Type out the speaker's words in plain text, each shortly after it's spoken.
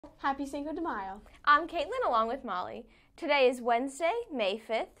Happy Cinco de Mayo. I'm Caitlin along with Molly. Today is Wednesday, May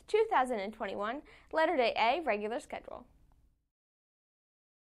 5th, 2021, letter day A, regular schedule.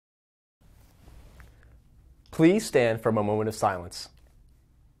 Please stand for a moment of silence.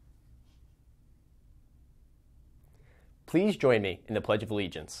 Please join me in the Pledge of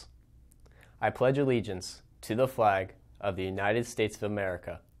Allegiance. I pledge allegiance to the flag of the United States of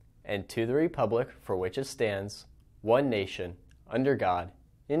America and to the republic for which it stands, one nation, under God,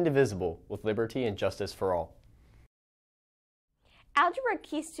 indivisible, with liberty and justice for all. Algebra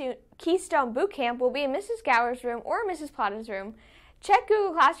Keystone Boot Camp will be in Mrs. Gower's room or Mrs. Plata's room. Check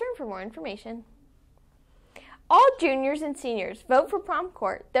Google Classroom for more information. All juniors and seniors, vote for Prom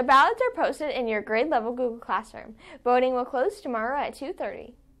Court. The ballots are posted in your grade level Google Classroom. Voting will close tomorrow at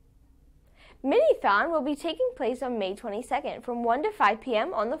 2:30. Mini-thon will be taking place on May 22nd from 1 to 5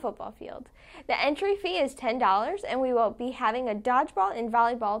 p.m. on the football field. The entry fee is $10 and we will be having a dodgeball and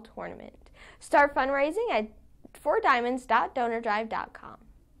volleyball tournament. Start fundraising at 4diamonds.donordrive.com.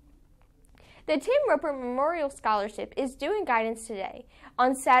 The Tim Roper Memorial Scholarship is due in guidance today.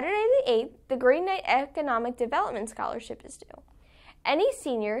 On Saturday the 8th, the Green Knight Economic Development Scholarship is due. Any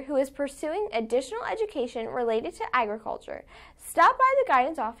senior who is pursuing additional education related to agriculture, stop by the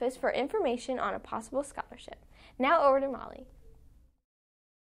guidance office for information on a possible scholarship. Now over to Molly.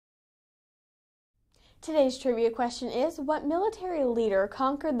 Today's trivia question is, what military leader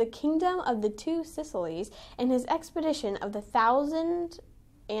conquered the Kingdom of the Two Sicilies in his expedition of the Thousand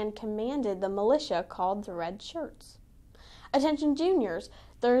and commanded the militia called the Red Shirts? Attention juniors,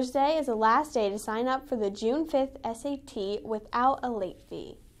 Thursday is the last day to sign up for the June 5th SAT without a late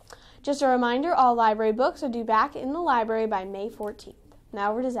fee. Just a reminder, all library books are due back in the library by May 14th.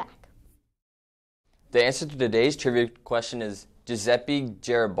 Now over to Zach. The answer to today's trivia question is Giuseppe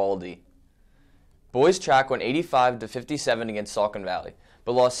Garibaldi. Boys track won 85-57 against Saucon Valley,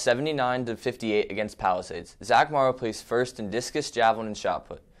 but lost 79-58 against Palisades. Zach Morrow placed first in discus, javelin, and shot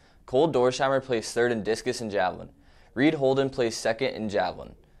put. Cole Dorsheimer placed third in discus and javelin. Reed Holden placed second in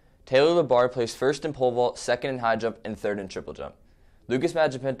javelin. Taylor Labar placed first in pole vault, second in high jump, and third in triple jump. Lucas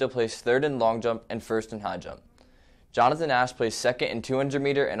Magipinto placed third in long jump and first in high jump. Jonathan Ash placed second in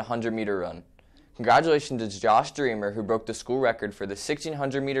 200-meter and 100-meter run. Congratulations to Josh Dreamer, who broke the school record for the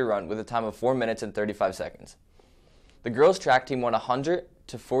 1,600-meter run with a time of 4 minutes and 35 seconds. The girls' track team won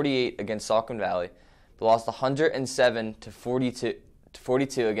 100-48 against Saucon Valley, but lost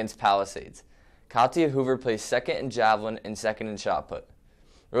 107-42 against Palisades. Katia Hoover placed second in javelin and second in shot put.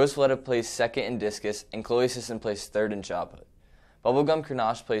 Rose Fleta placed second in discus, and Chloe Sisson placed third in shot put. Bubblegum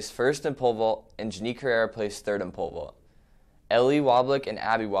Grenache placed first in pole vault, and Janique Herrera placed third in pole vault. Ellie Woblick and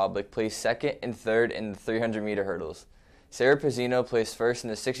Abby Woblick placed second and third in the 300-meter hurdles. Sarah Pizzino placed first in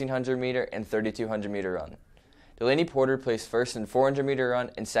the 1,600-meter and 3,200-meter run. Delaney Porter placed first in 400-meter run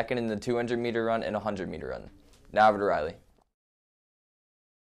and second in the 200-meter run and 100-meter run. Now over to Riley.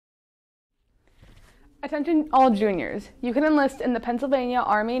 Attention all juniors, you can enlist in the Pennsylvania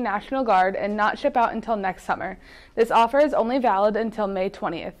Army National Guard and not ship out until next summer. This offer is only valid until May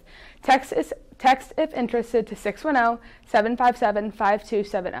 20th. Text if interested to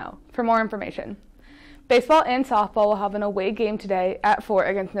 610-757-5270 for more information. Baseball and softball will have an away game today at 4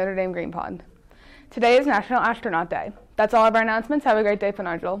 against Notre Dame Green Pond. Today is National Astronaut Day. That's all of our announcements. Have a great day,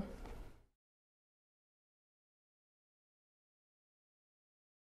 Penargil.